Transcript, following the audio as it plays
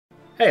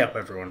Hey up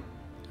everyone,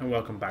 and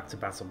welcome back to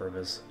Battle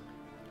Brothers.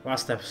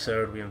 Last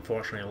episode we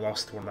unfortunately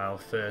lost one of our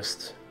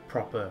first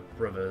proper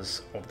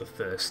brothers of the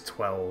first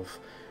 12.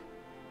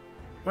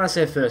 When I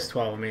say first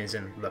 12 I mean as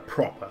in the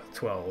proper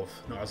 12,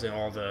 not as in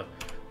all the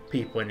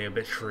people in the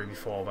obituary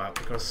before that,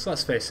 because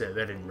let's face it,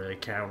 they didn't really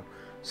count.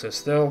 So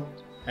still,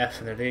 F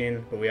and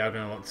Nadine, but we are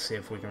going to look to see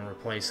if we can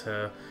replace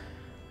her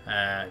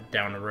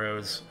down the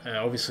roads.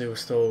 Obviously we're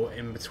still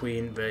in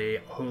between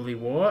the Holy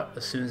War.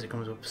 As soon as it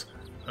comes up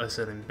as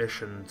an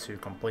ambition to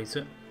complete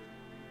it,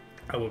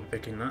 I will be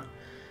picking that.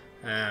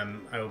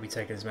 I will be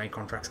taking as many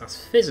contracts as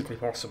physically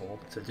possible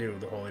to do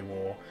the Holy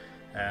War,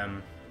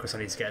 because I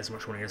need to get as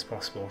much money as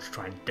possible to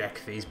try and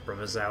deck these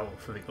brothers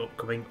out for the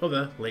upcoming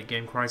other late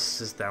game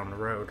crises down the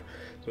road.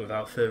 But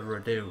without further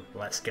ado,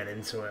 let's get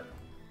into it.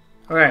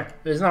 Okay,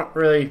 there's not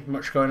really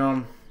much going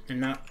on in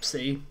that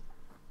city.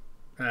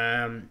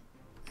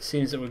 It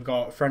seems that we've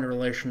got friendly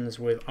relations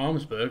with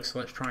Armsburg, so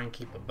let's try and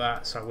keep at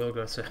that. So I will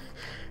go to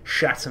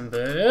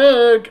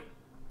Schattenberg.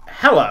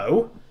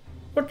 Hello?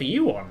 What do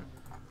you want?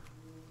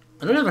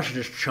 I don't know if I should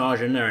just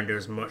charge in there and do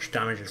as much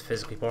damage as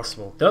physically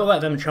possible. Don't let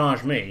them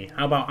charge me.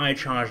 How about I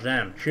charge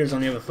them? Shooters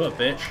on the other foot,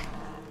 bitch.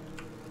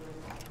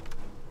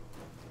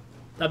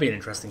 That'd be an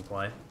interesting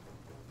play.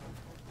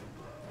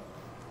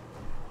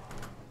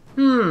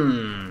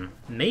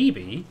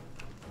 Maybe.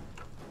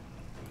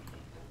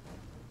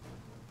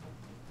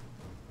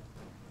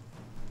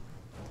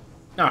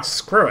 Ah,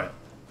 screw it.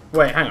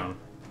 Wait, hang on.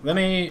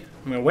 I'm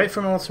gonna wait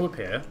for them all to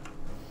appear.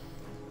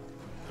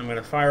 I'm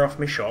gonna fire off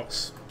my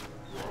shots.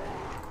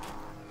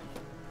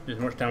 Do as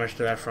much damage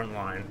to their front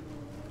line.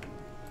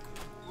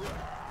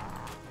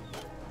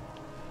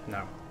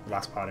 No,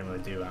 last part didn't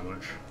really do that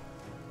much.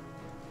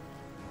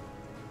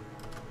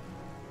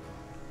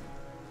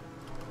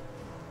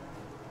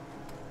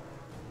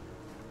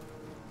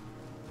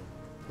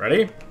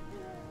 Ready?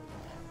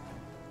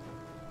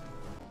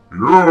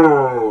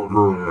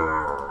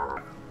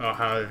 Oh,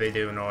 how do they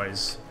do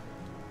noise?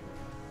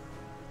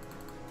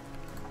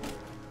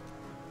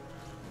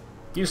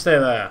 You stay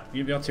there.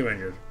 You're too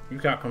injured. You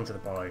can't come to the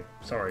party.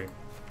 Sorry.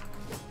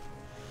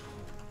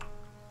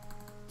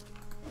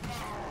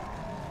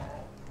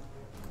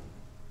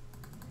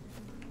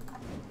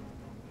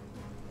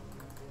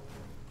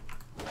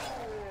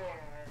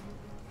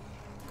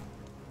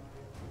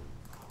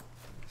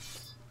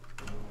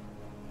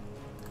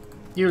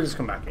 You just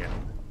come back here.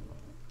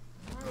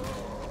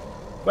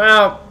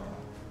 Well,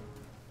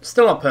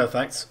 still not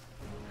perfect,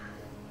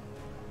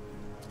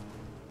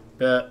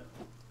 but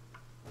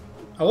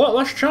a lot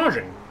less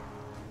charging,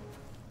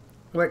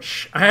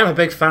 which I am a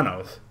big fan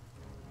of.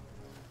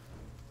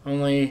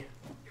 Only,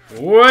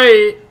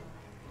 wait!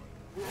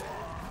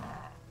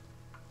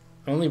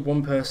 Only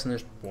one person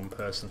is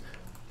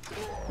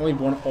Only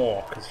one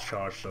orc is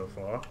charged so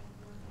far.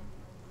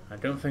 I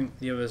don't think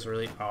the others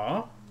really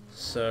are,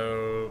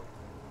 so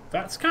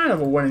that's kind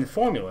of a winning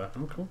formula.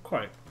 I'm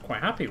quite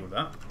happy with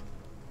that.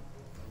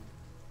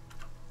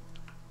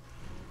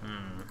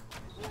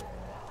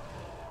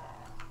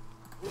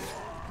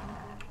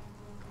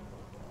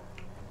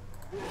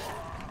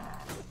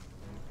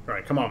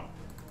 Right, come on.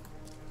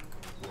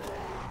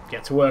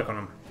 Get to work on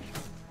him.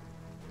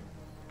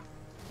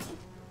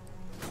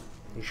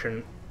 You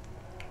shouldn't.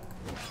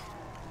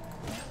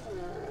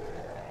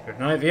 Good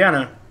night,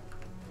 Vienna.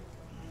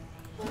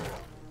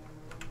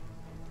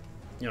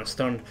 You're not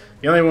stunned.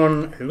 The only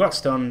one who got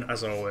stunned,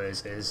 as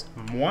always, is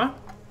moi.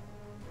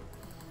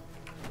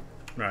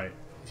 Right.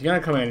 If you're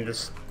gonna come in,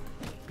 just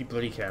be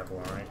bloody careful,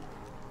 alright?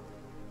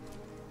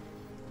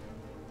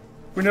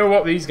 We know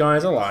what these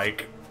guys are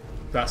like.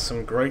 That's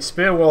some great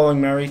spear walling,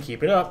 Mary.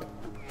 Keep it up.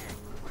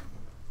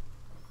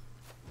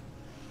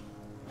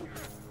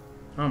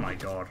 Oh my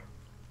god.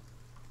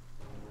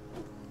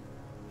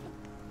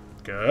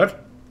 Good.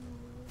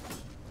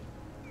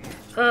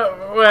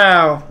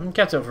 Well, I'm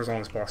kept up for as long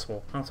as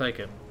possible. I'll take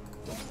it.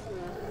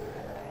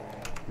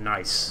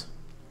 Nice.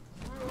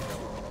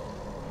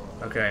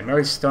 Okay,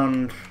 Mary's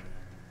stunned.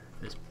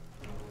 It's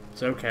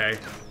okay.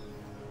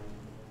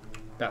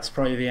 That's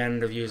probably the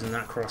end of using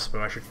that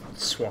crossbow. I should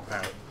swap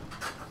out.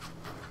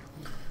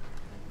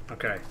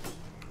 Okay.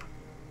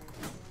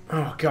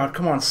 Oh god,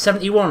 come on,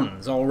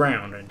 71s all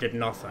round and it did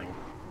nothing.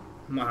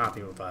 I'm not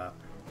happy with that.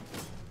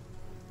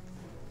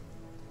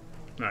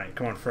 Alright,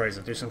 come on,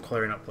 Fraser, do some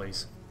clearing up,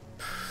 please.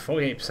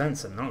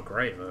 48% are not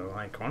great, though,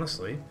 like,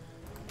 honestly.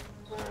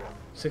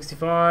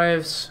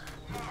 65s.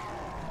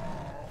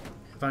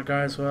 Hit that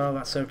guy as well,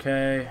 that's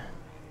okay.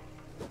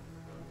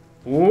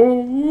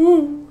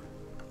 Ooh!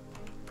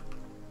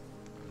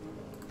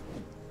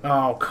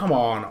 Oh, come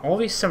on. All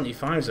these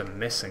 75s are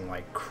missing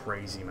like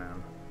crazy,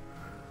 man.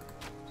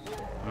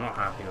 I'm not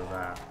happy with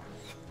that.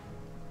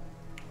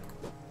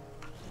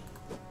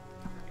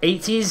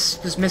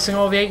 80s, just missing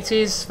all the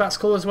 80s. That's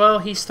cool as well.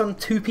 He stunned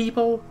 2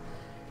 people.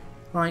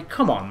 Like,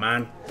 come on,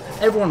 man.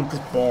 Everyone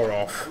just bore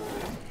off.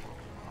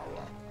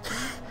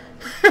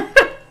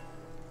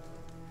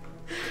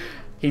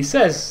 He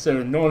says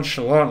so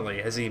nonchalantly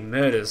as he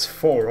murders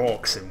 4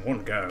 orcs in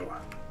one go.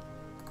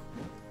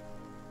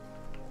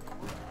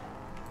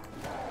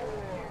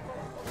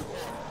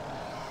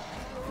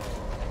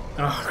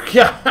 Oh,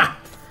 God!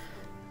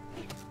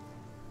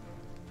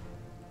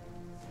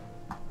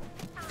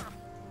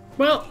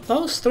 Well,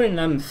 those three and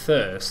them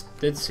first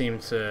did seem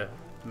to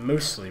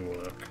mostly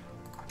work.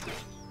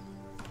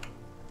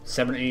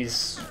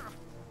 70s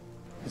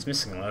is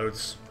missing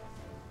loads.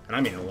 And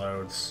I mean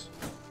loads.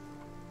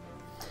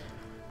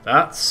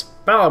 That's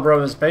Battle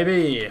Brothers,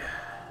 baby!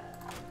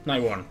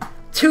 91.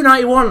 2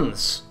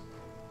 91s!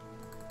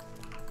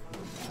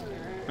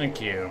 Thank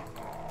you.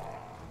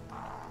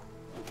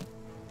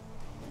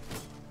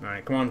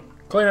 Alright, come on.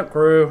 Clean up,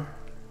 crew.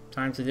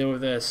 Time to deal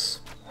with this.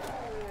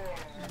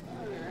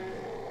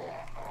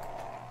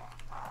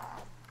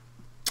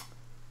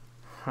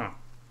 Huh.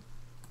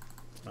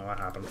 Well, that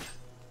happened.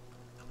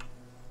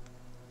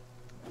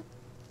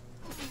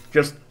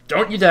 Just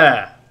don't you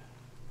dare!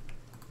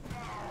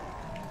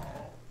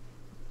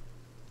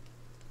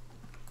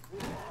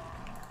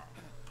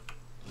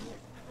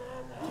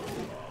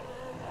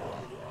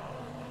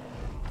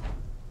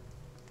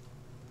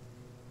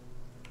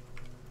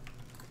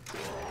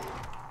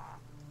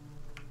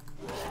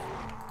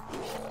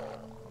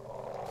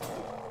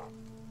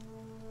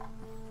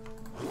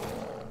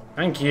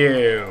 Thank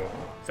you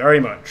very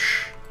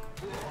much.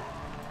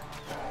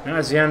 Now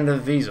it's the end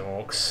of these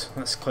orcs.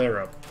 Let's clear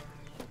up.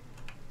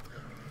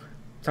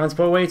 Time to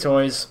put away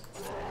toys.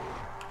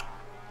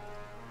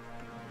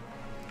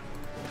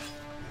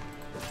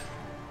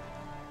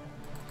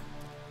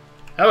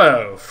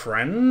 Hello,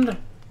 friend.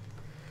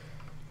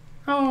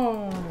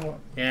 Oh,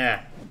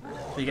 yeah.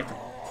 You get the...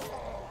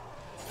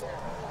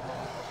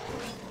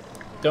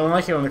 Don't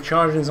like it when the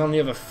charging's on the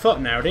other foot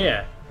now, do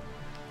you?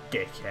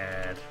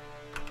 Dickhead.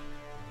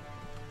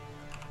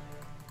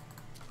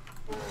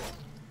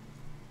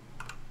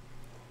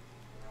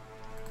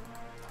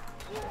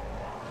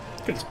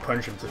 Could just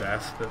punch him to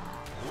death, but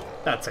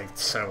that takes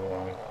so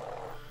long.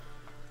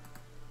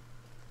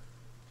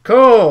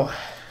 Cool!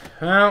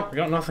 Well, we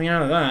got nothing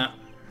out of that.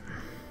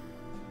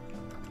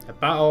 A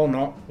battle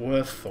not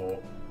worth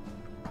thought.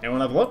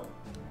 Anyone level up?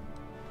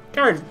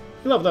 Gary,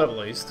 you leveled up at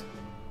least.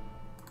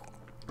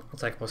 I'll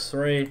take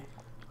 +3.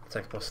 I'll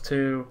take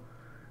 +2.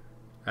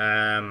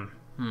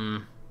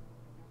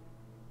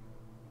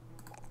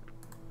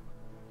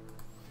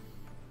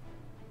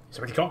 He's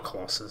already got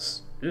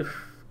Colossus.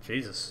 Oof,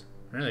 Jesus.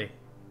 Really?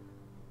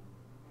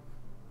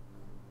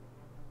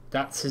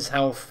 That's his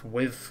health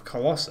with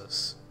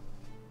Colossus.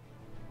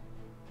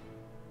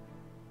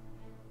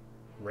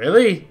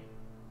 Really?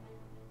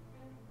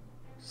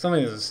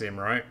 Something doesn't seem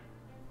right.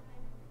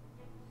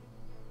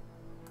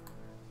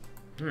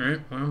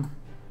 Alright, well.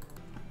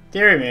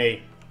 Dear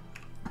me.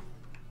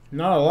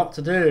 Not a lot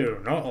to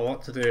do. Not a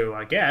lot to do.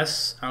 I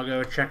guess I'll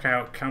go check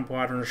out Camp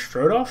Wild and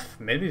Strodoff.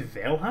 Maybe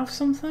they'll have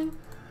something?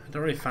 I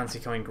don't really fancy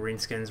killing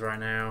greenskins right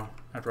now.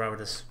 I'd rather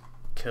just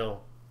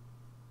kill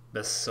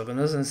the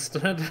Southerners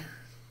instead.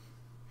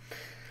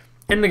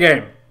 In the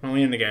game.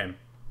 Only in the game.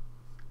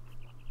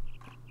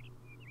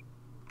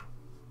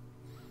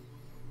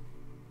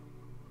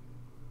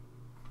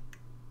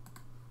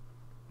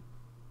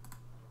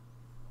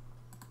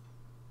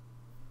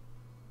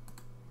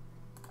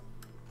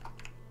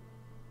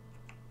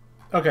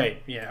 Okay,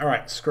 yeah,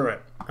 alright, screw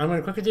it. I'm going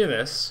to quickly do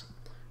this.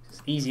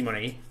 It's easy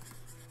money.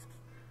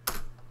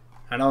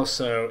 And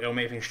also, it'll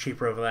make things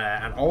cheaper over there.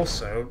 And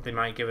also, they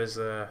might give us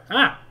a...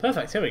 Ah,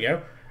 perfect, here we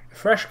go. A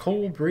fresh,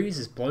 cool breeze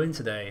is blowing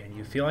today, and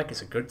you feel like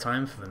it's a good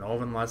time for the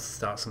northern lads to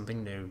start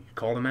something new. You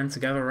call the men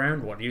together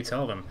around, what do you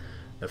tell them?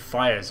 The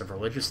fires of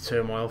religious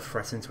turmoil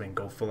threaten to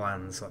engulf the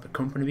lands. Let the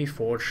company be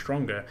forged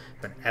stronger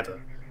than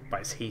ever by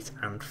its heat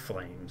and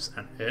flames,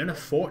 and earn a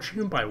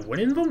fortune by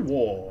winning the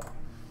war.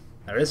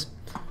 There it is.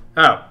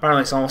 Oh,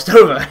 apparently it's almost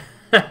over.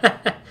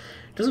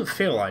 Doesn't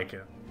feel like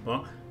it.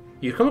 What?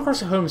 You come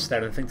across a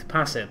homestead and think to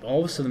pass it, but all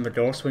of a sudden the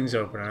door swings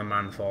open and a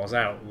man falls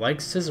out,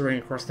 legs scissoring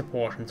across the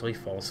porch until he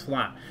falls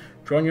flat.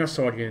 Drawing your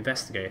sword, you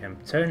investigate him.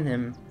 Turning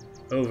him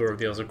over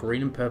reveals a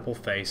green and purple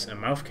face, a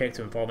mouth caked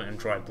in vomit and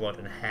dried blood,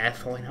 and hair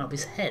falling out of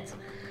his head.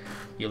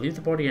 You leave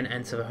the body and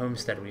enter the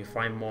homestead where you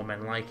find more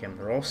men like him.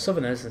 They're all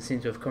southerners and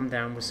seem to have come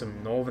down with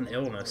some northern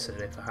illness that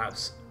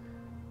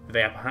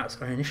they are perhaps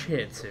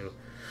uninitiated to.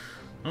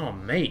 Oh,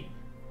 mate.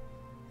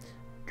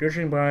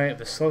 Judging by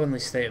the slovenly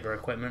state of their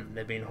equipment,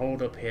 they've been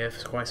holed up here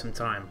for quite some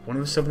time. One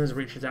of the southerners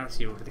reaches out to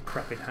you with a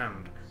decrepit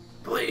hand.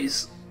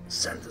 Please,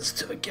 send us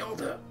to the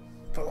Gilder.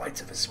 The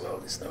light of this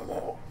world is no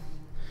more.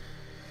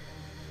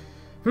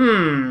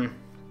 I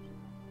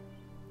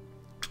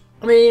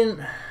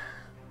mean,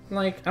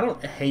 like, I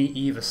don't hate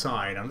either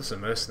side. I'm just a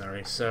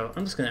mercenary, so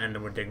I'm just going to end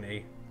them with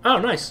dignity. Oh,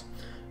 nice.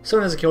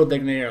 Southerners are killed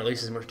dignity, or at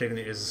least as much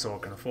dignity as the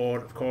sword can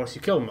afford. Of course,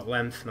 you kill them at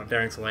length, not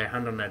daring to lay a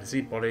hand on their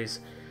diseased bodies.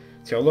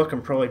 To your luck,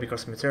 and probably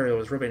because the material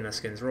was rubbing their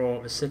skins raw,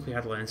 the sickly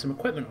had laying some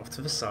equipment off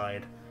to the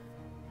side.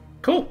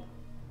 Cool!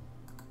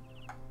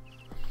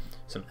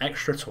 Some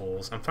extra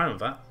tools. I'm fine with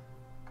that.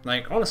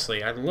 Like,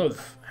 honestly, I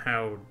love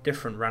how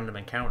different random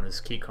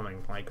encounters keep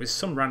coming. Like, there's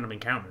some random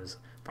encounters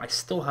that I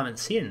still haven't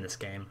seen in this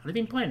game, and I've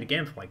been playing the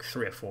game for like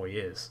 3 or 4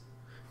 years.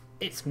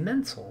 It's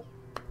mental.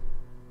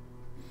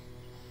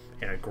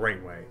 In a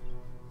great way.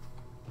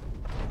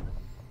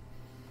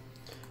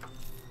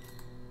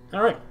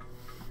 Alright.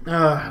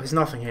 There's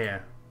nothing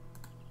here.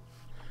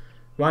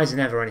 Why is there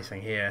never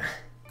anything here?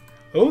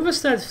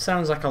 Overstead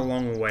sounds like a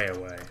long way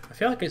away. I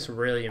feel like it's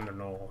really in the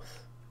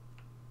north.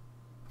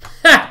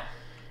 Ha!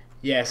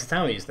 Yeah, it's the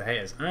town we used to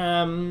hate us.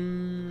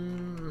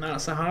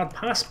 That's a hard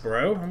pass,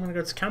 bro. I'm gonna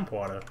go to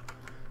Campwater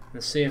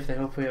and see if they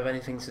hopefully have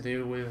anything to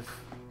do with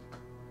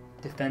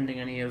defending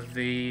any of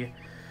the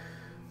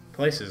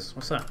places.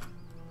 What's that?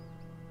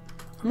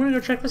 I'm gonna go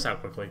check this out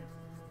quickly.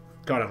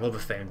 God, I love a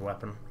famed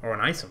weapon or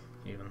an item,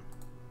 even.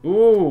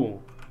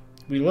 Ooh,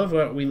 we love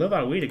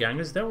our weeder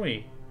gangers, don't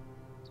we?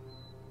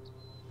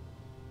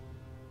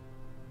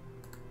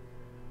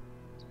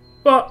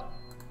 What?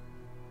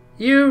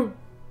 You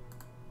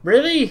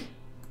really?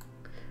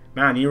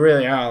 Man, you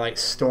really are like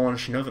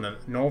staunch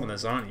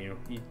Northerners, aren't you?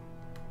 You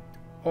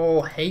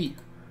all hate.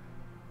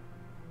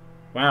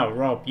 Wow,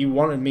 Rob, you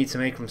wanted me to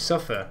make them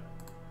suffer.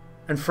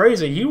 And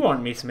Fraser, you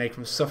want me to make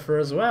them suffer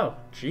as well.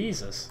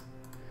 Jesus.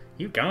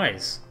 You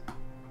guys.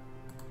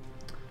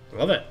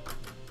 Love it.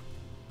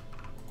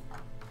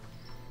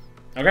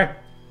 Okay.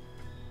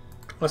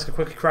 Let's go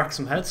quickly crack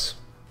some heads.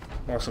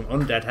 Or some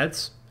undead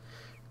heads.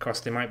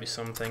 Because there might be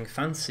something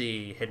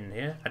fancy hidden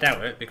here. I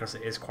doubt it, because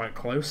it is quite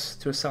close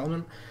to a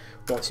settlement.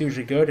 What's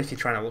usually good if you're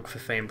trying to look for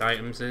famed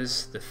items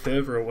is the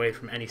further away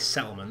from any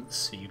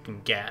settlements you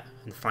can get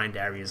and find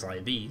areas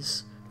like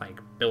these,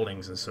 like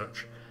buildings and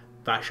such,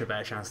 that's your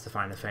better chance to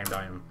find a famed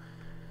item.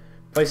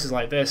 Places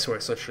like this, where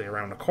it's literally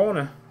around the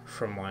corner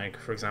from, like,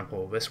 for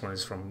example, this one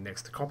is from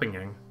next to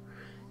Coppingham,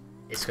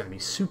 it's going to be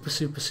super,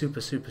 super,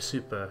 super, super,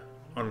 super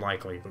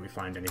unlikely that we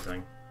find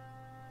anything.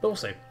 But we'll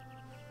see.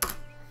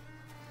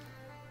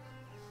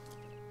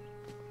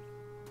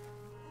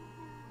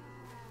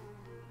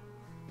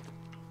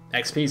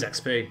 XP's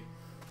XP.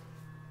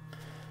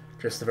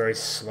 Just a very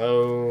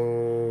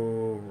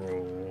slow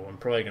roll. I'm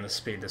probably going to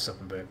speed this up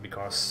a bit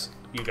because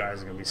you guys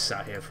are going to be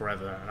sat here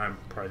forever and I'm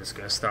probably just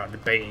going to start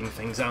debating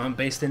things that aren't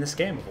based in this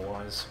game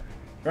otherwise.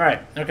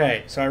 Right,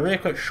 okay, so I really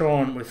equipped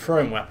Sean with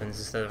throwing weapons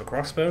instead of a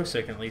crossbow so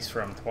he can at least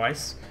throw them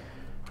twice.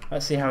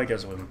 Let's see how he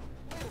does with them.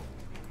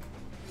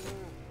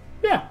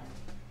 Yeah,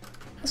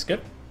 that's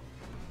good.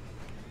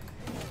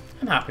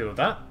 I'm happy with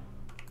that.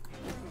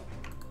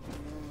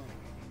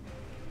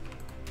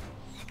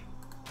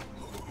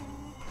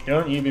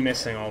 Don't you be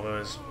missing all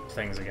those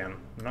things again.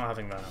 I'm not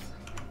having that.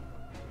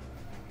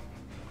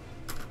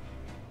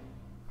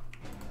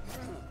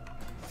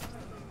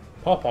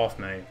 Pop off,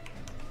 mate.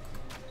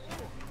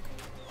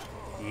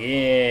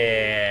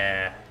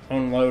 Yeah.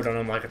 Unload on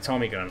him like a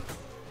Tommy gun.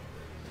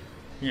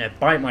 Yeah,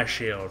 bite my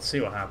shield. See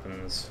what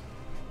happens.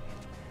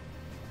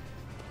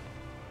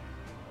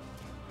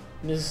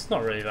 There's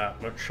not really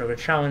that much of a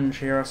challenge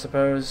here, I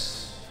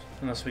suppose.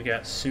 Unless we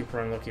get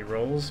super unlucky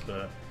rolls,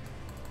 but...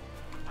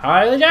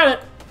 highly doubt it!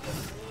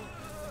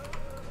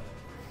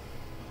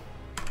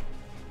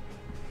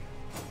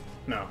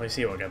 No, let's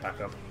see what we'll get back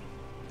up.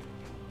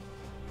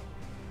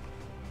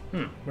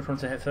 Which one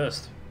to hit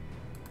first?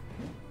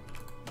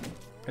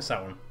 Guess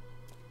that one.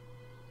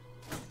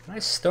 Can I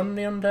stun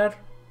the undead?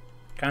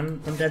 Can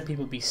undead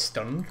people be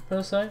stunned,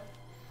 per se?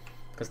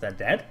 Because they're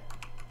dead?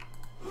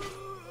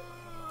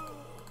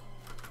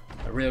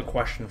 A real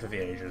question for the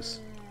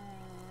ages.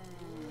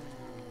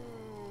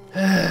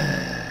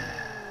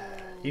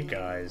 You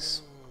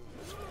guys.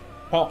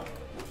 Pop.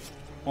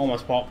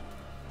 Almost pop.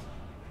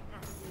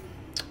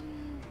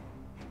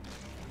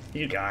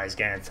 You guys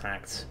get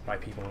attacked by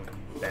people who can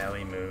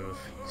barely move.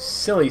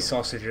 Silly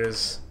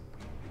sausages.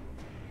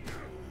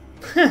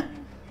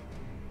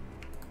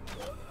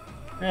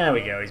 There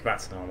we go, he's back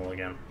to normal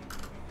again.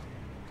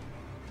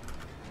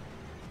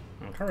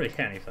 I can't really hit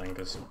anything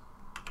because...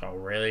 oh,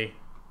 really?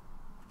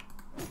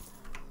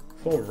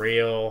 For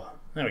real?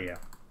 There we go.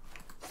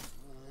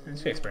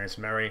 Let's experience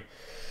Mary.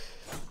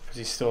 Because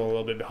he's still a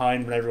little bit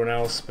behind from everyone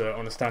else, but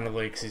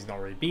understandably because he's not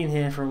really been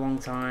here for a long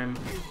time.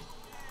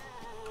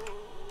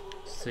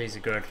 So he's a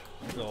good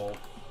little...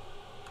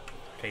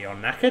 okay, you're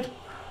knackered.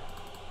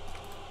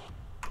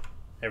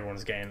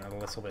 Everyone's getting a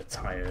little bit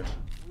tired.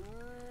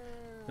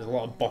 There's a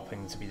lot of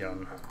bopping to be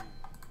done,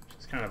 which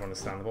is kind of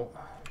understandable.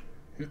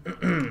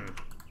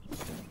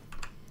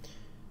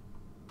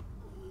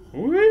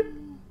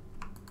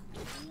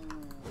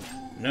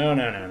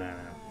 No.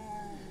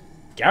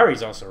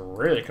 Gary's also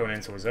really coming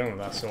into his own with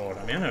that sword.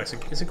 I mean, I know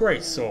it's a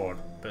great sword,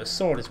 but a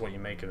sword is what you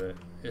make of it.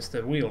 It's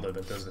the wielder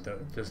that does the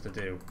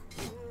do.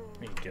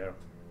 There you go.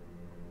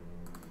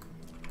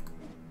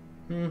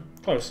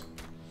 Close.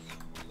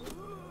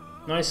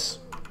 Nice.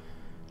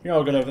 You're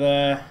all good over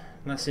there.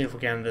 Let's see if we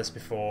can end this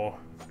before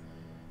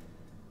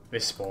they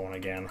spawn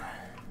again.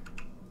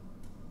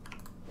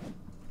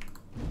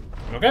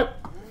 Okay.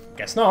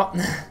 Guess not.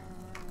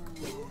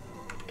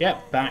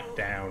 Get back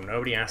down.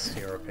 Nobody asks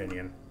your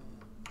opinion.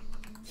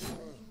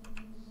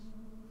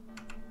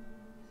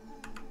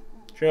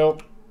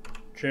 Chill.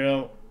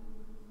 Chill.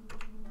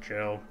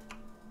 Chill.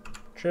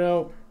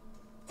 Chill.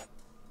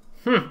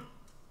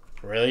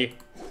 Really?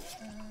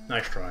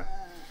 Nice try.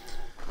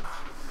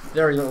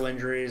 Very little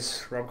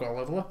injuries. Rob got a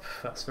level up.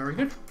 That's very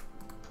good.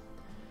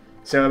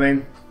 So, I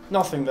mean,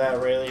 nothing there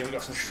really. We've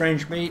got some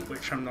strange meat,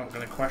 which I'm not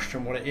going to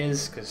question what it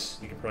is, because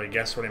you can probably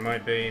guess what it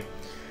might be.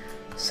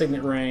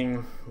 Signet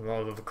ring, a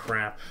lot of other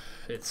crap.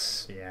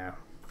 It's, yeah.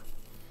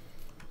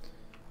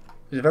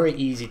 It's a very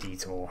easy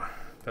detour.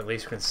 But at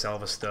least we can sell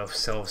the stuff,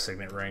 sell the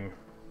signet ring.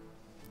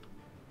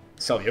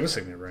 Sell the other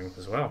signet ring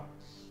as well.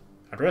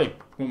 I'd really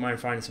wouldn't mind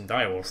finding some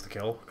direwolves to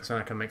kill, because then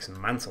I can make some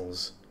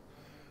mantles.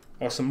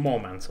 Or some more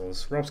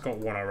mantles. Rob's got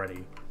one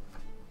already.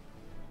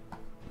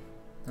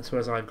 I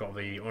suppose I've got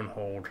the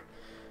unhold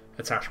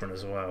attachment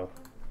as well.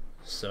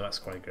 So that's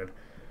quite good.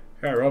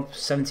 Alright, Rob,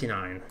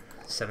 79.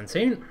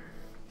 17.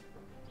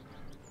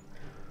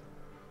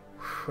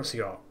 What's he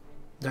got?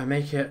 Do I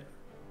make it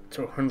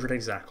to 100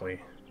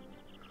 exactly?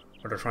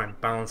 Or do I try and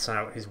balance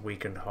out his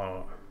weakened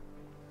heart?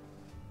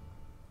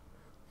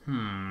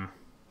 I'm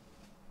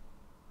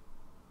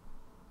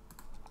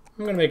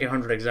gonna make it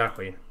 100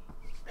 exactly.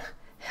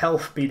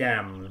 Health be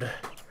damned.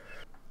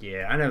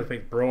 Yeah, I never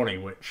picked Brawny,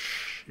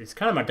 which is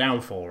kind of my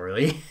downfall,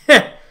 really.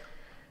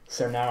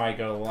 So now I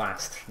go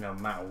last, no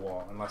matter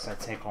what, unless I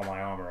take all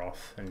my armor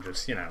off and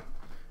just, you know,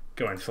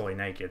 go in fully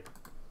naked.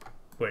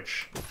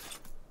 Which,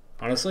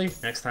 honestly,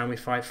 next time we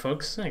fight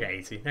thugs, I get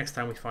 80. Next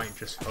time we fight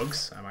just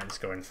thugs, I might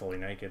just go in fully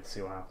naked,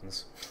 see what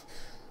happens.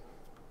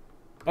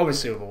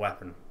 Obviously with a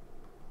weapon.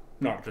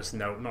 Not just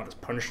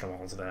punch them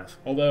all to death.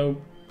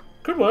 Although,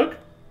 could work.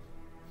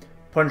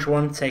 Punch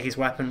one, take his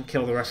weapon,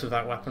 kill the rest of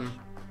that weapon.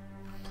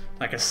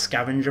 Like a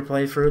scavenger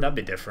playthrough, that'd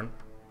be different.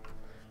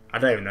 I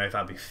don't even know if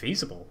that'd be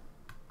feasible.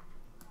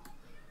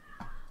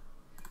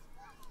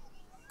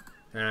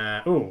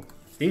 Ooh,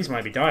 these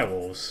might be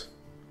direwolves,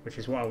 which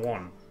is what I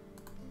want.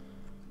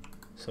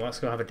 So let's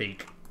go have a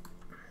deke.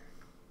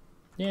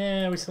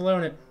 Yeah, we still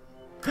own it.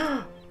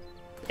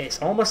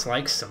 It's almost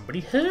like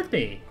somebody heard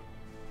me.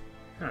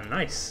 Oh,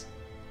 nice.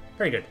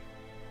 Very good.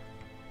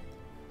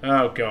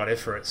 Oh god,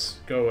 Ifrits.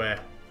 Go away.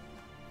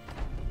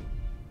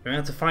 We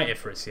haven't had to fight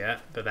Ifrits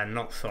yet, but they're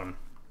not fun.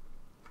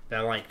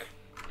 They're like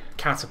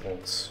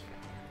catapults.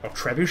 Or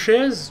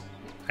trebuchets,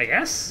 I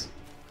guess?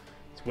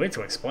 It's weird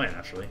to explain,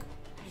 actually.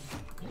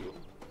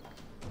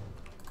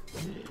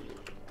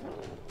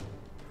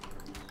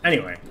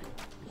 Anyway.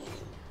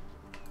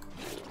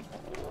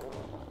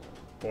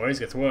 Boys,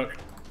 get to work.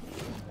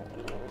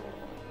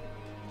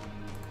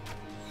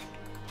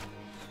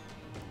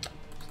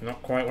 It's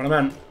not quite what I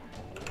meant.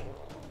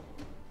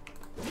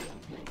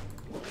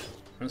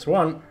 That's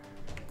one.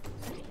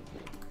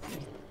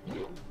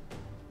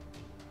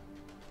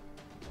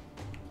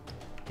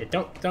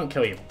 Yeah, don't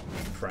kill your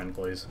friend,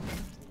 please.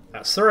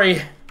 That's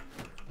three.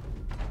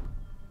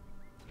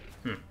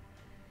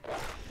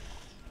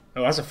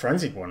 Oh, that's a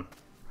frenzied one.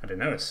 I didn't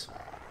notice.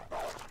 I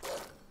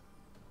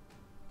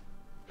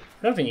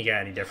don't think you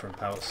get any different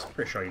pelts.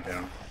 Pretty sure you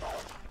don't.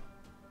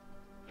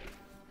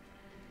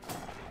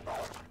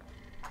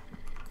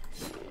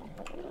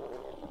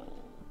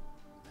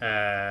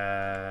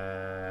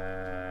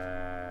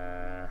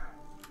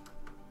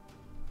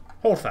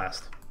 Hold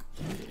fast.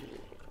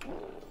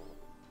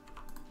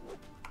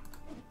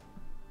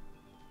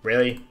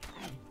 Really?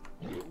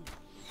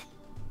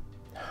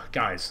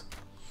 Guys.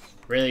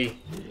 Really?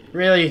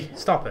 Really?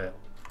 Stop it.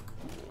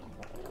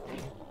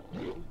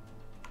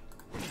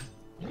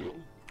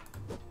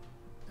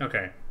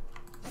 Okay.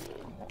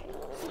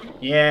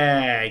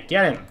 Yeah,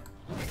 get him.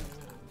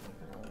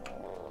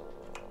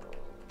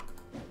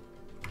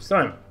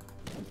 Stun him.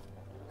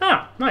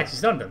 Ah, nice, he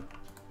stunned him.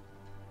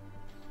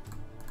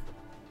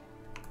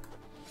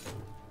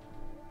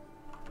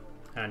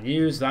 And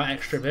use that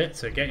extra bit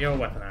to get your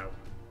weapon out.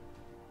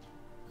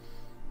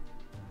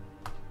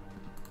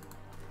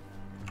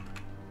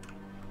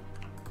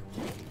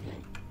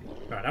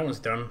 Right, that one's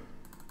done.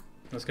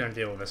 Let's go and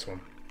deal with this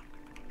one.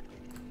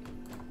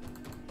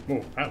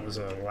 Oh, that was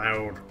a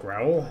loud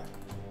growl.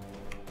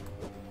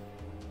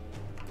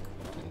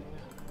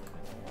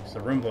 It's the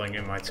rumbling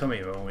in my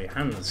tummy that only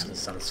hands can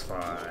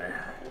satisfy.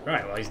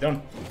 Right, well, he's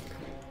done.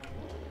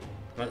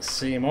 Let's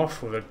see him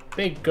off with a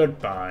big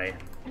goodbye.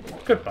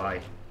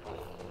 Goodbye.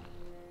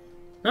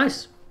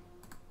 Nice.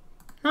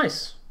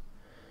 Nice.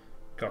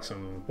 Got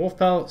some wolf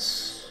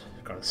pelts.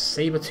 Got a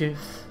saber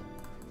tooth.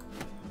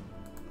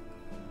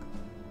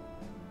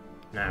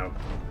 Now,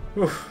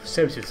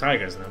 saber-tooth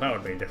tigers, now that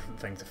would be a different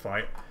thing to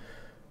fight.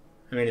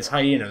 I mean, it's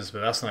hyenas,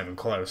 but that's not even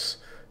close.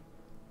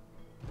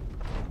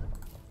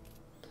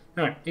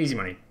 Alright, easy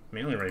money. I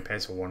mean, it only really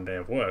pays for 1 day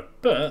of work,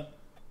 but...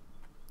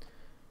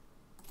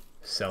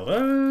 Sell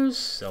those,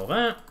 sell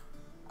that.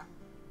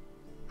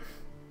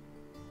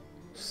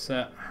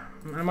 So,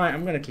 I'm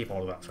gonna keep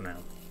all of that for now.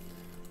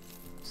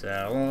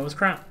 Sell all this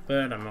crap,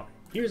 but I'm not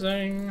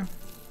using.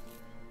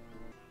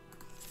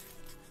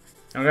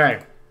 Okay.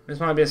 This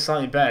might be a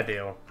slightly better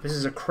deal. This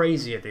is a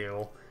crazier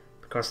deal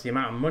because the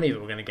amount of money that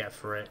we're going to get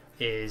for it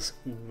is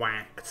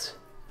whacked.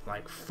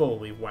 Like,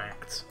 fully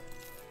whacked.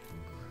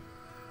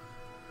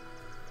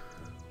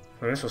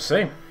 I guess we'll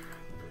see. Is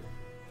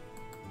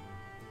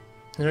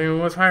there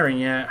anyone worth hiring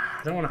yet?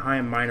 I don't want to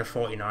hire minor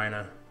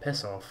 49er.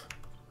 Piss off.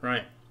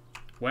 Right.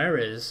 Where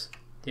is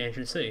the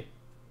Ancient Sea?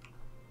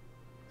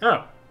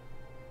 Oh.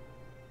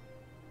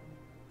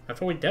 I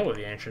thought we dealt with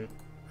the ancient.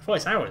 I thought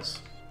it's ours.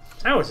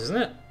 It's ours, isn't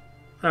it?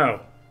 Oh,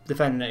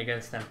 defending it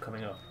against them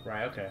coming up.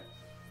 Right, okay.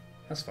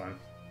 That's fine.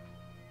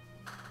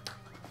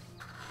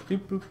 Boop,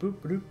 boop, boop,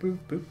 boop, boop,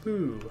 boop,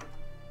 boop.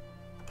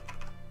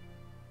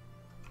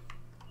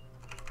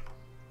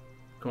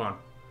 Come on.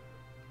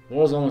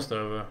 War's almost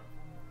over.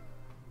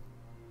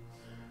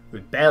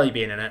 We've barely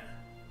been in it.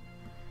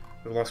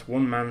 We've lost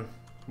one man,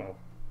 well,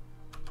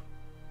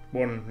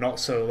 one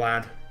not-so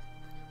lad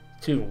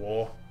to the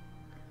war.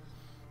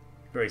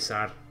 Very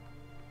sad.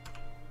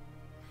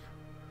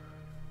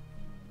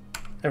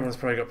 Everyone's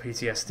probably got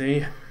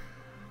PTSD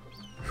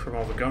from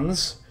all the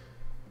guns.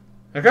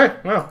 Okay,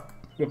 well,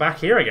 we're back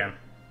here again.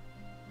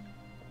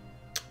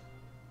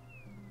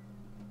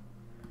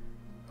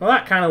 Well,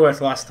 that kind of worked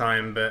last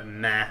time, but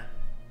meh.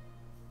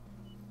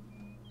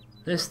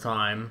 This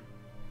time,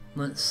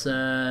 let's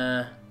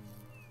build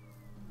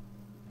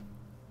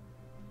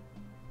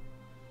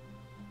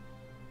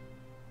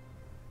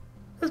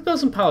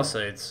some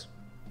palisades.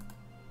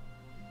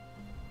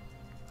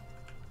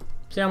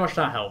 See how much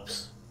that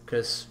helps.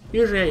 Because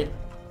usually...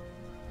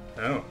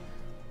 Oh.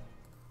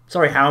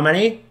 Sorry, how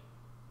many?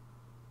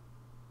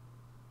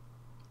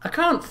 I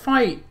can't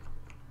fight...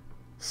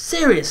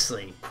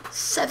 Seriously?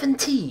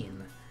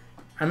 17?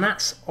 And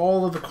that's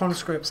all of the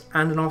conscripts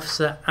and an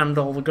officer and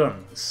all the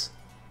guns.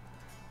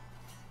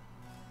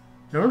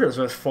 No wonder it was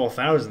worth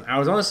 4,000. I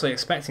was honestly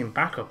expecting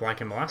backup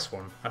like in the last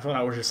one. I thought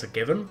that was just a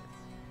given.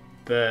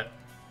 But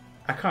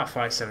I can't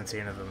fight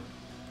 17 of them.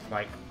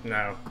 Like,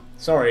 no.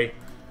 Sorry.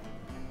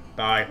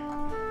 Bye.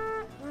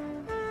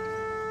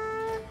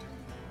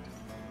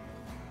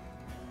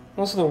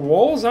 Also, the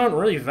walls aren't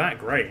really that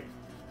great,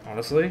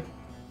 honestly.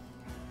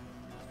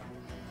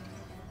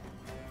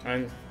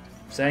 I'm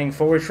saying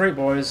full retreat,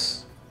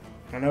 boys.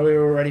 I know we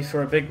were ready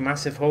for a big,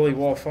 massive holy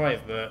war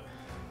fight, but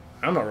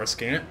I'm not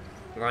risking it.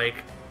 Like,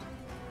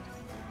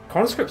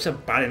 conscripts are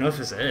bad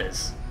enough as it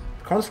is.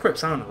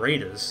 Conscripts aren't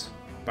raiders,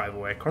 by the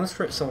way.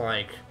 Conscripts are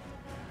like,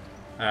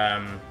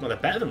 well, they're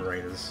better than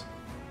raiders.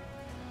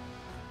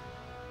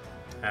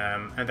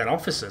 And then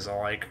officers are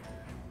like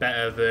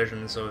better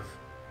versions of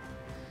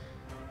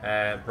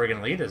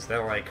brigand leaders.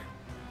 They're like,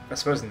 I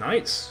suppose,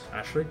 knights,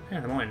 actually.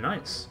 Yeah, they're more like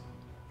knights.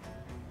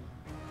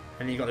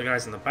 And you got the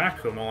guys in the back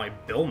who are more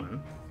like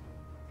billmen.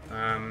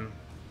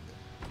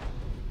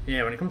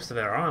 Yeah, when it comes to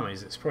their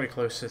armies, it's probably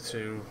closer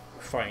to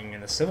fighting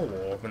in a civil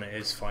war than it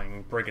is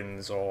fighting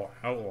brigands or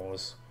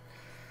outlaws.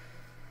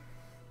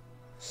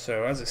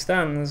 So as it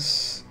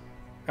stands,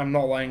 I'm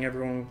not letting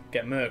everyone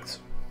get murked.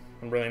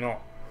 I'm really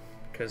not.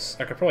 Because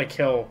I could probably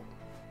kill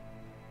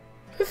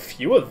a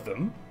few of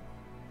them,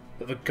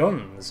 but the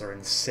guns are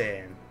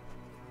insane.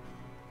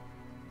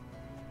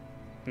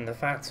 And the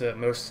fact that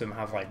most of them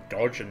have like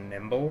dodge and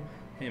nimble,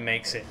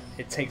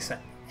 it takes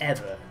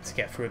forever to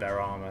get through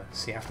their armor,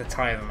 so you have to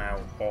tire them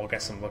out or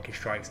get some lucky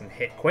strikes and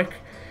hit quick,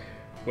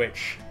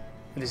 which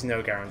there's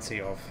no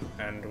guarantee of.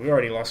 And we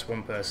already lost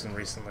one person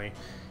recently,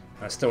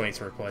 I still need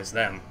to replace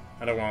them.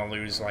 I don't want to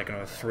lose like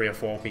another 3 or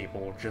 4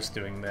 people just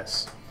doing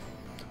this.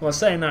 Well,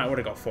 saying that, I would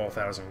have got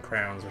 4,000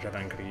 crowns, which I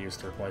then could have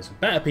used to replace with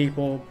better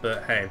people,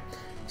 but hey,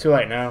 too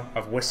late now.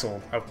 I've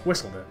whistled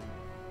it.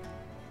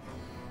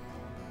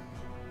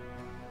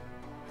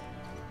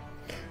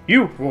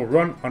 You will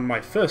run on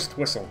my first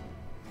whistle.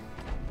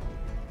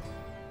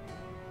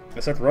 I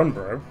said run,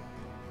 bro.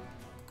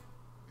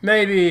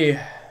 Maybe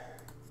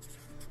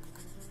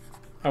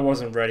I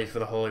wasn't ready for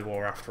the Holy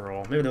War after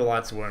all. Maybe the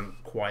lads weren't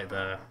quite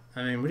there.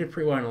 I mean, we did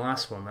pretty well in the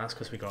last one, that's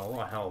because we got a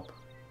lot of help.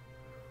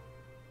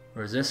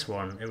 Whereas this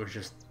one, it was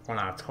just on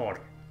our Todd.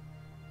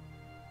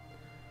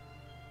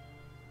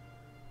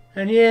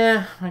 And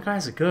yeah, my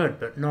guys are good,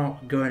 but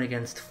not going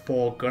against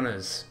 4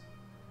 gunners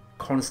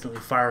constantly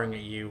firing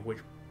at you, which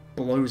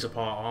blows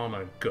apart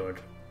armor good.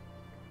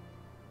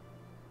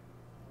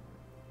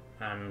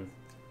 And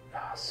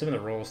some of the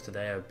rolls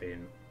today have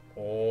been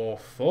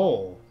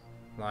awful.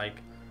 Like,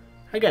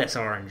 I get it's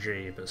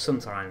RNG, but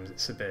sometimes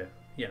it's a bit,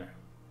 you know,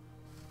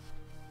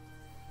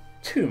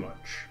 too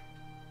much.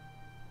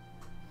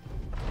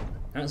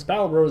 That's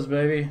Battle Brothers,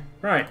 baby.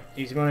 Right,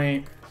 easy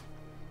money.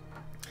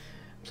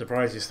 I'm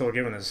surprised you're still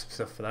giving us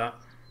stuff for that.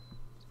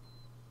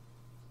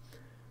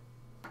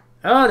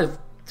 Oh, they've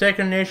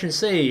taken Nation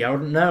C. I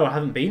wouldn't know. I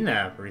haven't been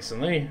there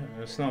recently.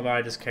 It's not that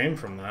I just came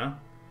from there.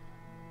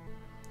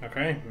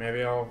 Okay,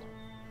 maybe I'll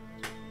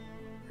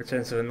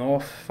return to the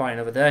north, fight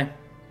another day.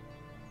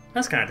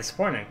 That's kind of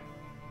disappointing.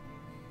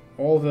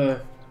 All the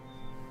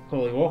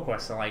Holy War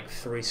quests are like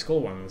 3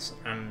 skull ones,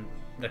 and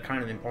they're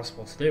kind of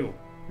impossible to do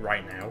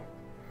right now.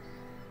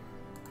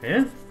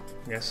 Yeah,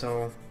 guess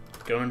I'll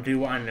go and do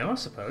what I know, I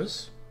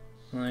suppose.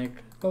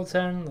 Like, level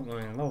 10,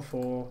 level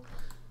 4,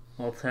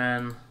 level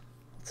 10,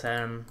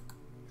 10,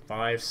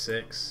 5,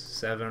 6,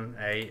 7,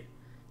 8,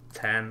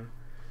 10.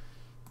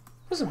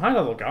 There's some high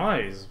level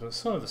guys, but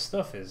some of the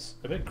stuff is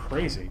a bit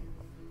crazy.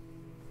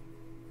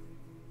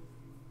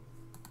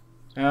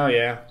 Oh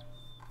yeah.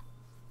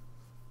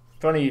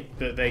 Funny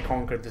that they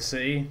conquered the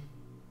city.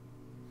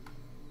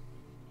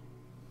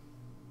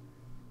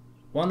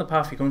 While on the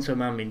path, you come to a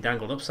man being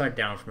dangled upside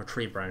down from a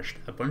tree branch.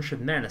 A bunch of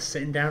men are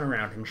sitting down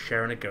around him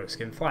sharing a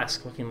goatskin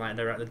flask, looking like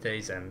they're at the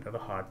day's end of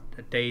a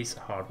day's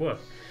hard work.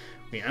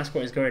 When you ask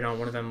what is going on,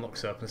 one of them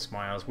looks up and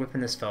smiles,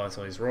 whipping this fella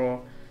till he's raw.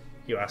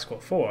 You ask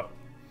what for.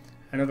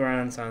 Another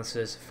man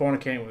answers,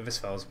 fornicating with this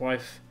fella's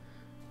wife.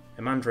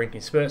 A man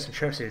drinking spurts and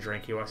chokes in a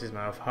drink. He wipes his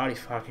mouth. Hardy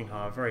fucking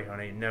hard, very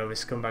honey. No,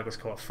 this scumbag was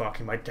caught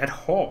fucking my dead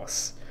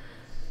horse.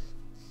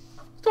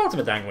 Thought of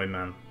a dangling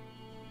man.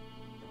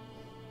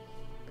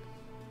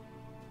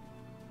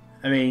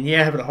 I mean,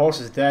 yeah, but the horse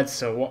is dead,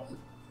 so what?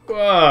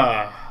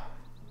 Ugh.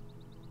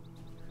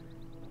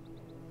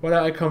 Why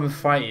don't I come and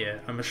fight you?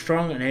 I'm a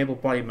strong and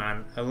able-bodied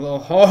man. A little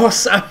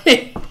horse, I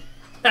mean...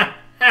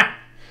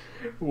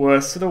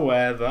 Worse to the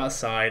wear, that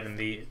aside, and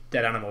the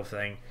dead animal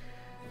thing.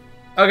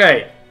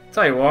 Okay,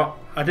 tell you what,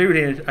 I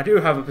do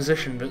have a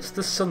position that's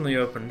just suddenly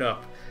opened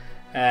up.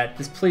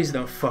 Just please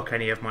don't fuck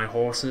any of my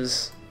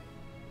horses.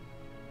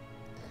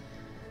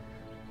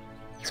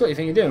 So what do you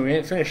think you're doing? We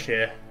ain't finished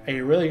here. Are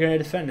you really going to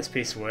defend this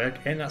piece of work?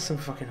 Ain't that some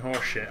fucking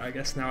horseshit? I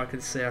guess now I can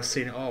say I've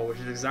seen it all, which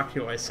is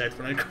exactly what I said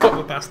when I caught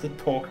the bastard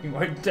porking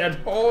my dead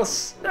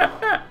horse.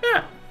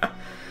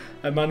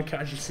 A man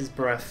catches his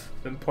breath,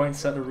 then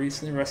points at the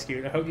recently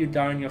rescued. I hope you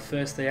die on your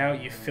first day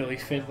out, you filly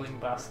fiddling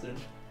bastard.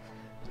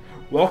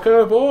 Welcome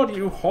aboard,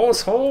 you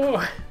horse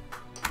whore!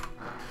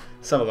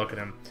 Let's have a look at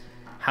him.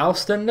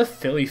 Halston the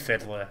Filly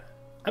Fiddler.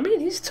 I mean,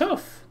 he's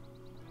tough,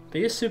 but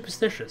he's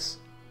superstitious.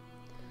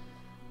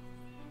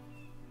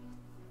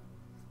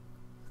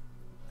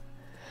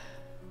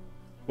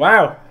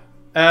 Wow.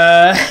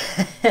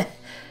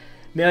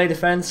 Melee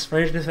defense,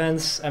 range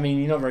defense. I mean,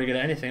 you're not very good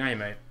at anything, are you,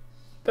 mate?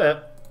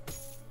 But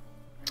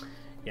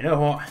you know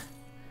what?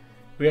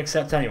 We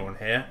accept anyone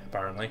here,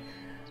 apparently.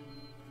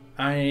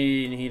 I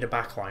need a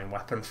backline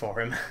weapon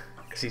for him,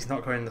 because he's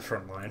not going in the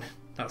front line,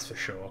 that's for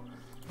sure.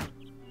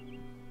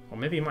 Or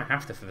maybe you might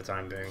have to for the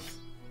time being.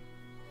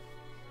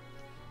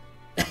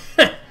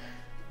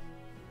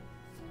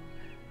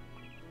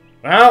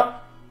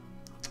 Well,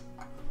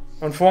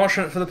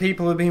 unfortunate for the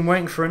people who've been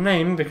waiting for a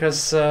name,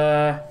 because,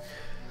 oh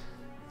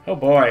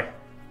boy.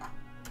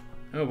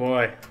 Oh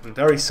boy, I'm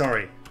very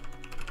sorry.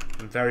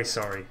 I'm very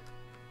sorry.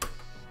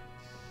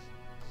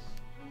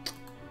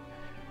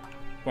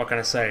 What can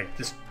I say?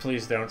 Just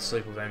please don't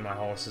sleep with any of my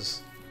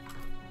horses.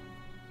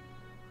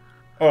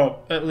 Or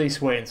at least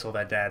wait until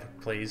they're dead,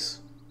 please.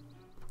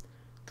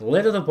 The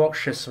lid of the box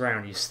shifts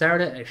around. You stare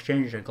at it,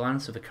 exchanging a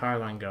glance with the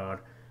caravan guard.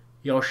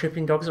 You're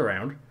shipping dogs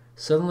around.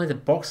 Suddenly the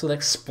box lid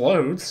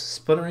explodes,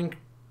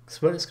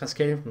 sputters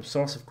cascading from a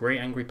source of great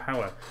angry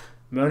power.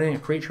 Moaning, a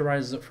creature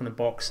rises up from the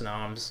box and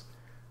arms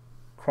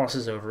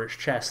crosses over its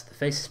chest. The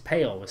face is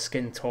pale, with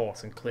skin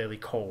taut and clearly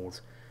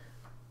cold.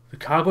 The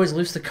cargo is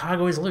loose, the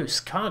cargo is loose.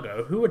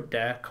 Cargo? Who would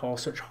dare call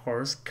such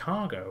horrors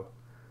cargo?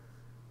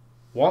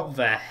 What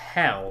the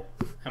hell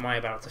am I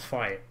about to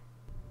fight?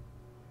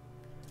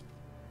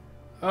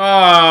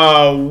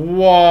 Oh,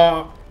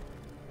 what?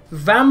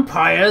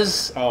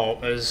 Vampires,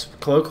 or as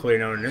colloquially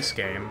known in this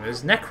game,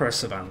 as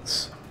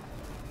necrosavants.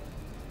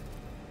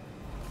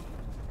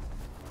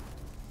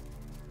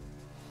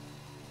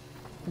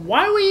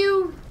 Why were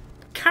you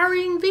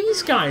carrying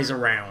these guys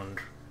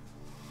around?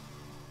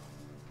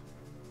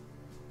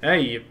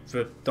 Hey, if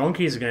the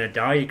donkeys are gonna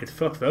die, you could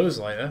fuck those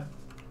later.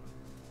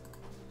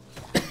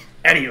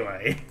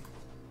 Anyway.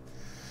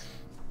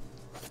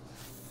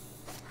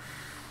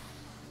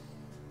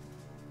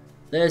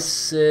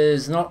 This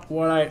is not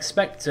what I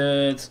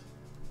expected.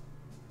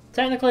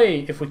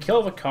 Technically, if we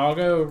kill the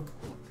cargo,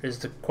 is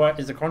the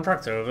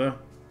contract over?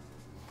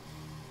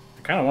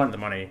 I kind of want the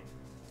money.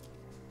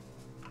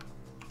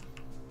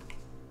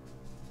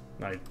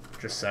 Like,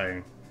 just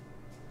saying.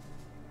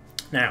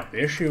 Now,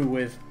 the issue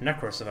with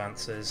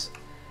necrosavants is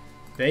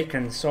they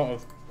can sort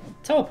of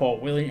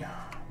teleport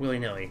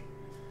willy-nilly.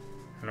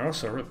 And they're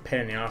also a real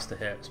pain in the ass to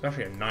hit,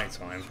 especially at night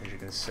time, as you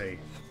can see.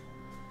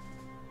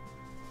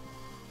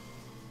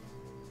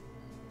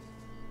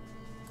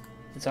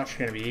 It's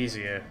actually going to be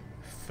easier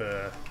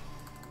for...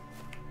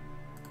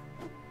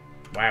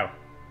 Wow.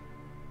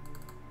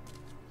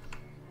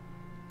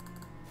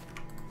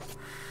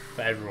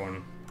 For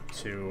everyone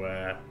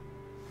to...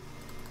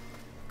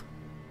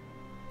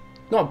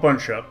 not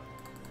bunch up,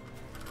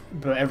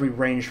 but every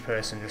ranged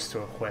person just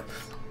to equip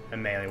a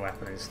melee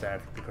weapon instead,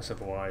 because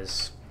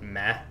otherwise,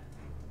 meh.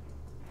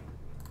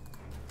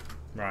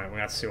 Right, we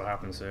have to see what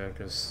happens here,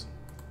 because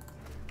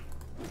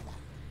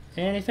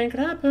anything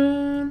could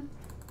happen.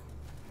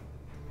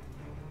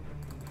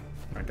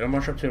 Right, don't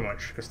bunch up too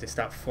much, because they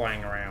start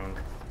flying around.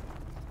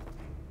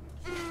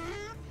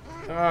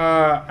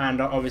 And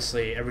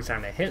obviously, every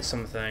time they hit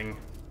something,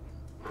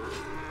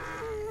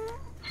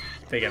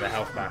 they get their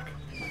health back.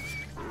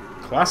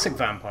 Classic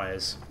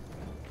vampires.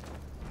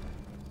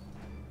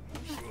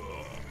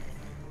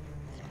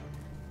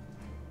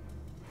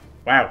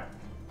 Wow.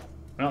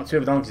 Well, two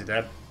of the donkeys are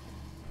dead.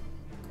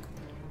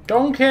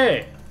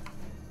 Donkey!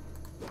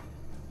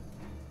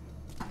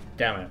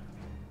 Damn it.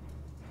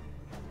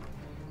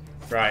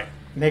 Right.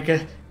 Make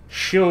a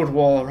shield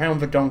wall around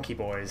the donkey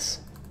boys.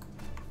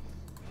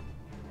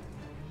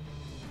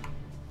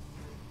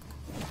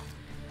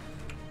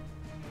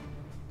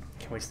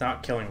 Can we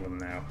start killing them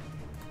now?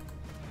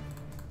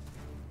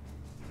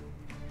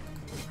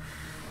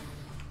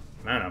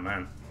 Man, oh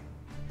man.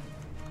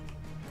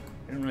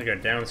 They didn't really go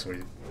down so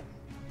easy,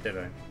 did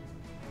they?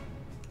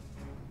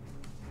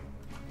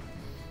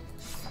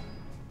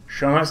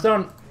 Show them how it's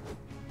done.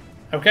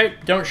 Okay,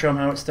 don't show them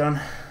how it's done.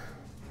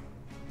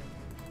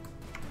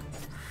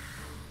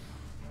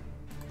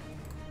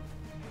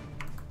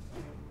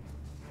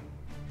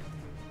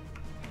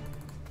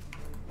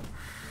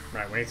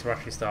 Right, we need to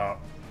actually start,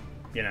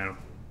 you know,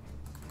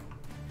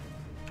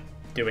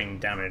 doing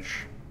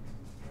damage.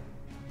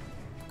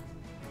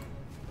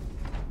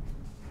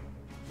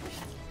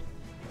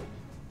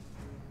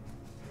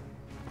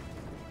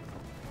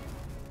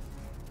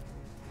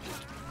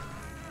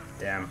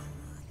 Damn.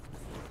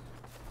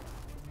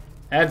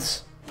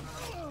 Heads!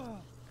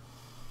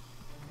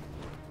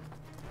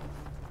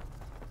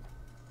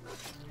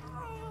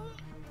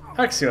 I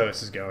can see where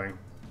this is going.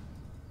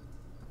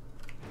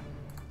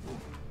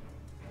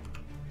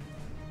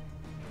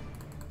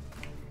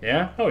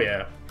 Yeah? Oh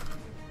yeah.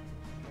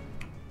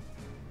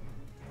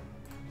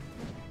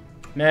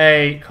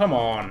 Mate, come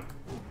on.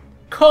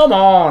 Come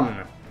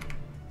on!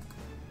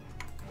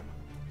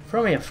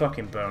 Throw me a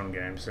fucking bone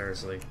game,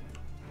 seriously.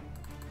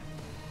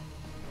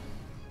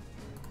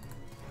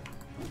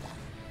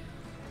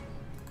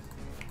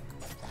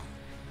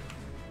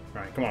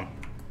 Right, come on.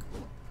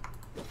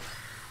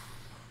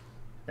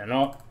 They're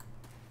not.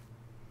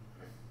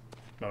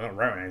 Well, they're not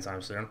routing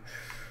anytime soon.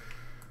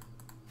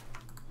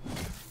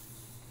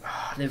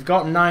 They've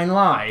got 9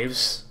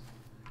 lives?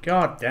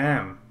 God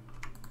damn.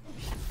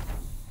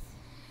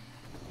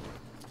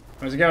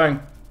 Where's it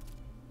going?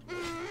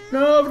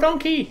 No,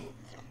 donkey!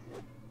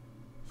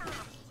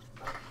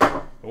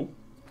 Oh.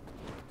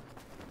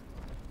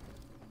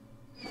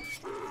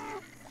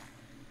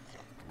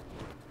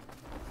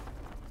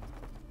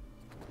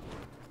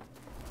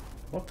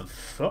 What the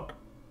fuck?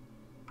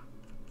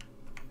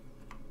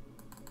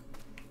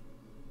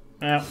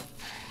 Yeah.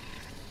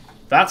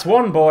 That's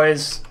one,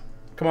 boys!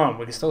 Come on,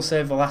 we can still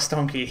save the last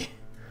donkey.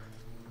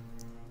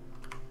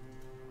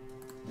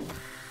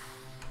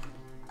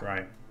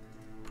 Right.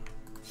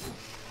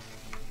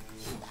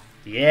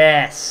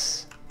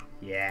 Yes!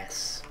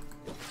 Yes.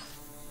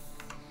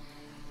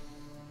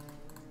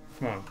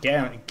 Come on,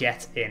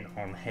 get in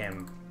on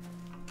him.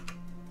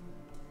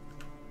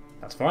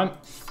 That's fine.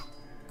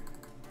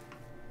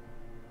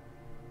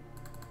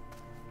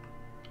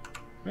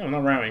 No, I'm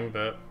not routing,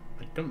 but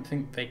I don't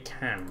think they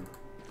can.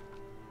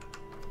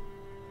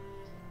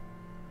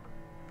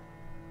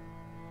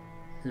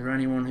 Is there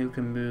anyone who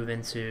can move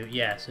into...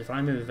 Yes, if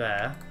I move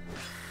there...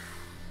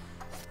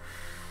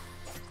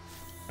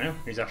 Well,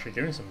 he's actually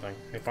doing something.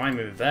 If I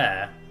move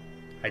there,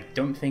 I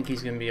don't think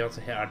he's going to be able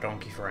to hit our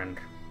donkey friend.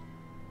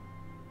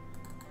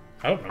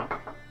 I hope not.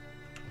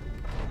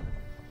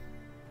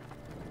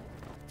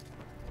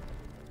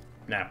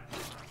 No.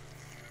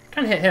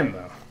 Can hit him,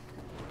 though.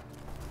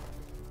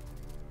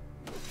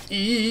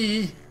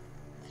 Eee.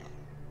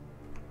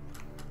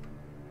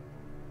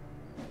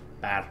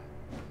 Bad.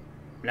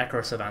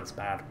 Necro Savant's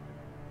bad.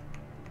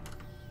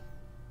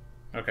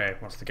 Okay,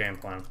 what's the game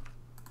plan?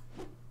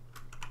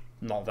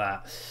 Not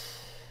that.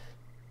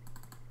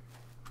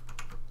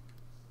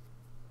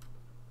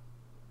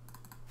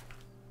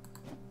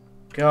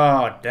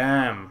 God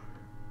damn.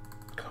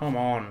 Come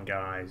on,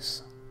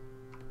 guys.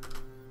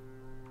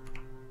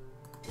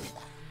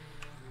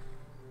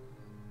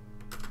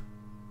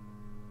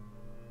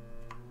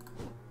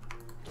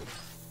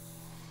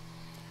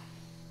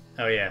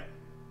 Oh yeah.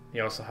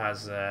 He also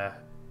has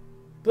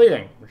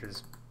bleeding, which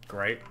is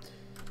great.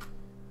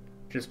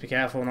 Just be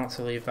careful not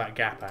to leave that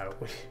gap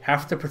out. We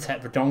have to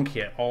protect the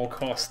donkey at all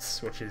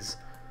costs, which is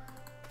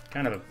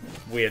kind of a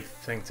weird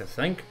thing to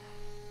think.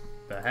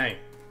 But hey.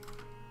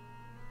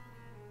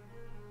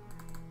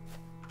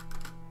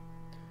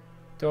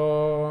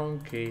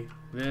 Donkey,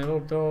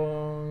 little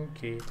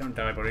donkey. Don't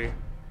die, buddy.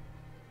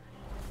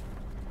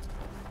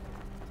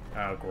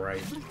 Oh,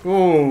 great.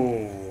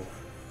 Ooh.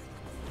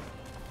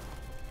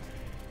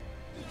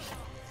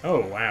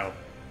 Oh, wow.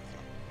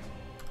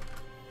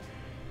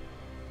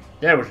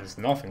 There was just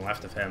nothing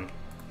left of him.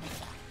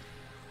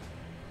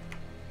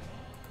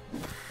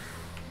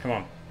 Come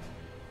on.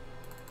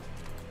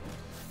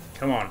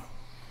 Come on.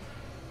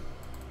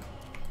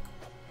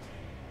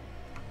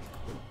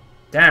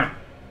 Damn.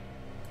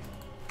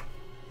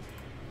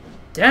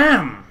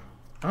 Damn!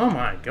 Oh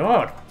my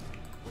god.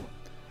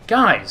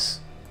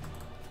 Guys.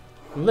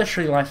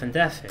 Literally life and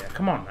death here.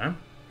 Come on, man.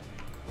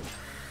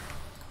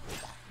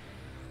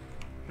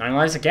 9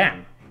 lives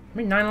again. How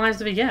many 9 lives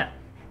did he get?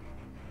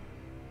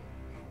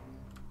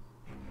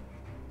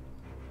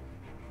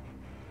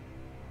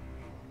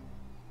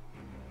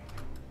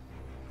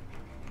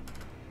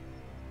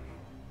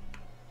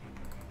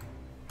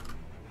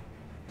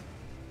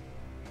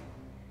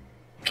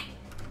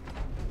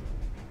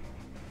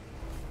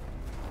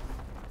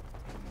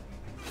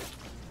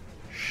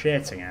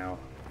 Shitting out.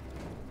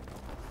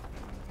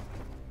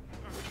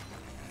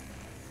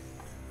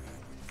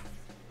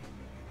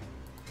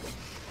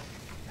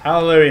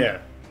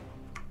 Hallelujah.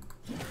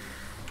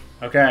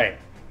 Okay.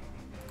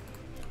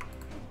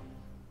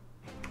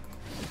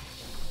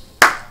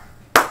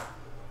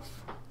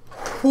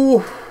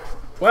 Whew.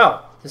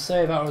 Well, to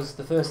say that was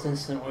the first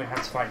incident where we had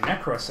to fight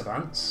Necro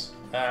Savants,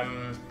 that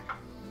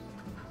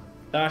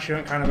actually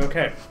went kind of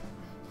okay.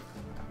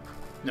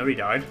 Nobody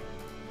died,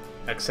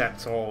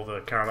 except all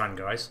the caravan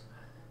guys.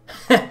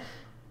 Let's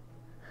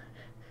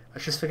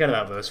just forget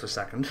about those for a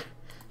second.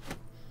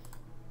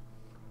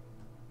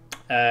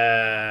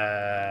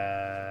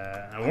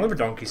 And one of the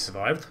donkeys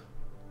survived.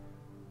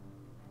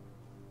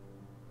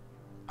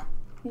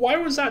 Why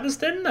was that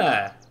just in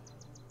there?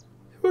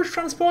 Who was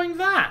transporting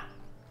that?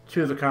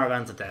 2 of the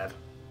caravans are dead.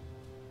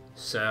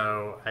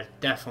 So I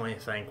definitely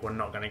think we're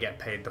not going to get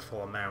paid the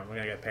full amount. We're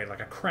going to get paid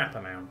like a crap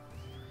amount.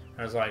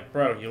 I was like,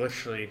 bro, you're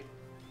literally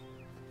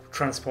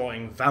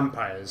transporting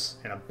vampires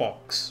in a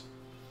box.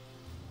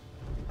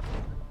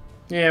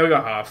 Yeah, we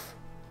got half.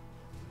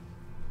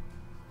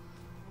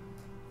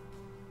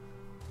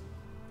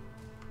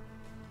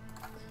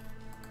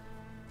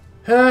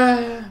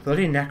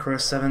 Bloody Necro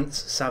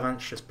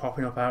Savants just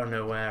popping up out of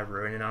nowhere,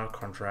 ruining our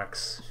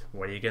contracts.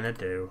 What are you gonna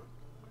do?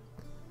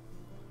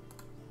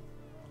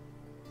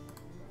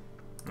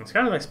 I was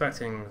kind of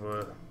expecting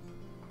the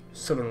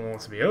Southern War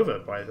to be over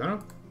by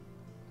now.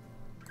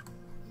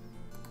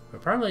 But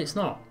apparently it's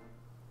not.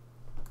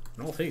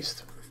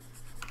 Northeast.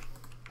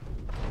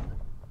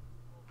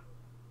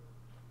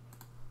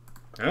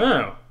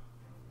 Oh!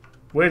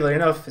 Weirdly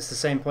enough, it's the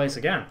same place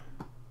again.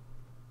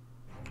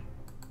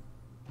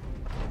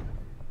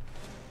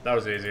 That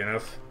was easy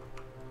enough.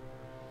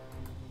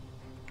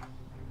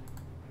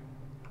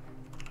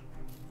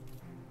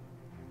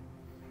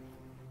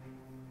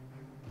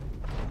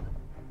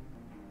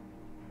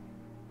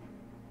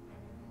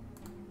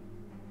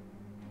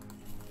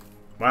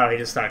 Wow, he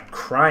just started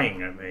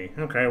crying at me.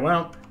 Okay,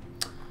 well.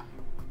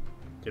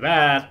 Too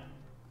bad.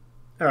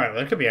 Alright,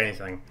 well, it could be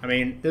anything. I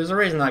mean, there's a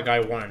reason that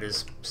guy wanted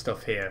his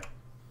stuff here.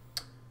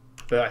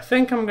 But I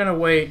think I'm gonna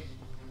wait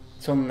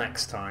till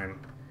next time.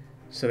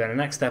 So then the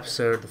next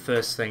episode, the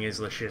first thing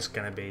is literally just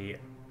going to be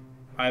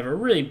either a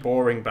really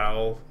boring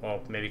battle,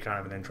 or maybe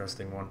kind of an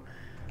interesting one.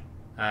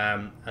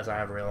 As I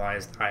have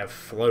realised, I have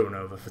flown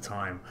over for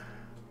time.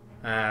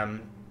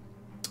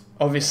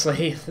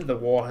 Obviously, the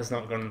war has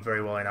not gone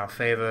very well in our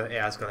favour.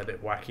 It has got a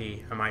bit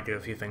wacky. I might do a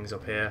few things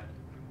up here,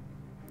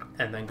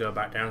 and then go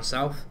back down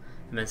south,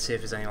 and then see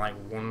if there's any like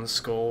one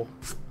score,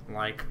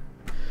 like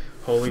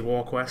Holy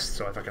War quest,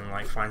 so if I can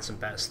like find some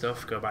better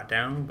stuff, go back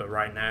down. But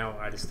right now,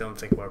 I just don't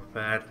think we're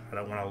prepared. I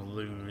don't want to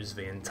lose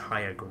the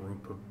entire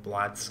group of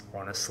Blads,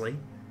 honestly.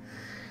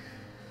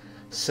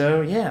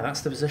 So yeah,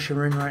 that's the position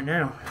we're in right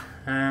now.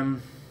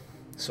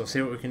 So we'll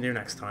see what we can do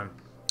next time.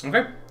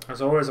 Okay,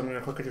 as always, I'm going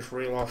to quickly just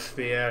reel off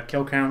the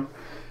kill count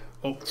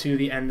up to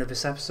the end of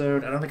this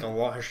episode. I don't think a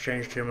lot has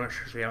changed too much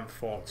because we haven't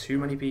fought too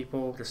many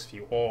people, just a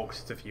few orcs,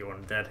 just a few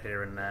undead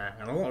here and there,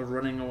 and a lot of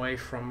running away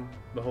from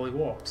the Holy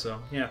War.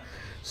 So yeah,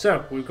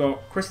 so we've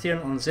got Christian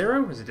on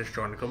 0 as he just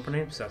joined the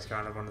company, so that's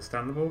kind of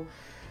understandable.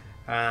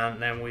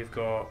 And then we've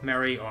got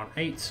Mary on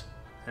 8,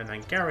 and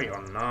then Gary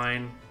on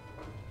 9,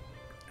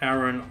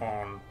 Aaron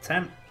on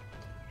 10,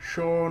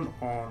 Sean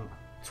on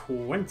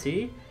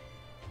 20,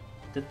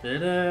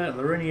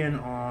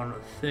 Lorinian on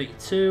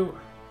 32,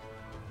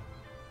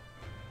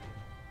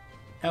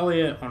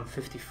 Elliot on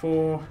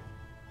 54,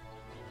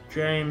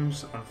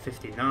 James on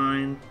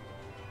 59,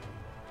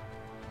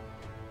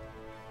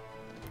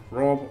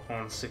 Rob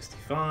on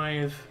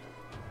 65,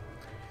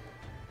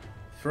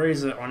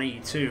 Fraser on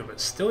 82, but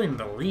still in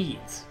the lead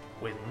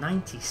with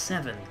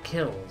 97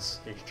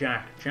 kills is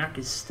Jack. Jack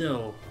is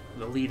still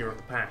the leader of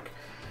the pack.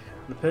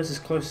 And the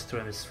person closest to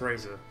him is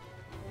Fraser.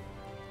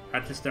 I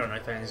just don't know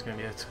if anyone's going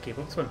to be able to keep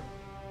up to him.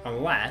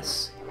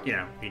 Unless, you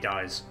know, he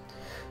dies.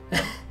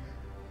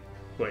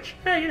 Which,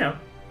 hey, you know,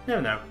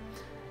 never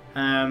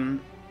know.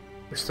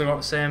 We've still got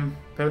the same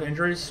permanent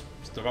injuries,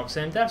 still got the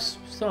same deaths,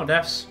 still no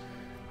deaths.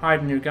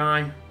 Hired a new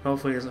guy,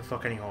 hopefully he doesn't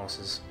fuck any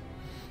horses.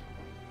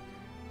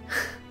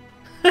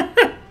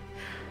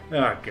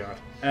 Oh god.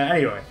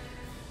 Anyway,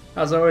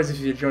 as always, if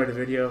you enjoyed the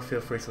video,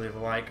 feel free to leave a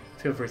like,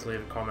 feel free to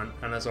leave a comment,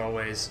 and as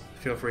always,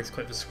 feel free to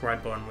click the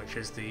subscribe button, which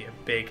is the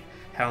big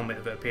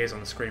helmet that appears on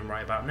the screen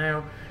right about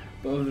now.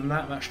 But other than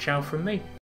that, that's ciao from me.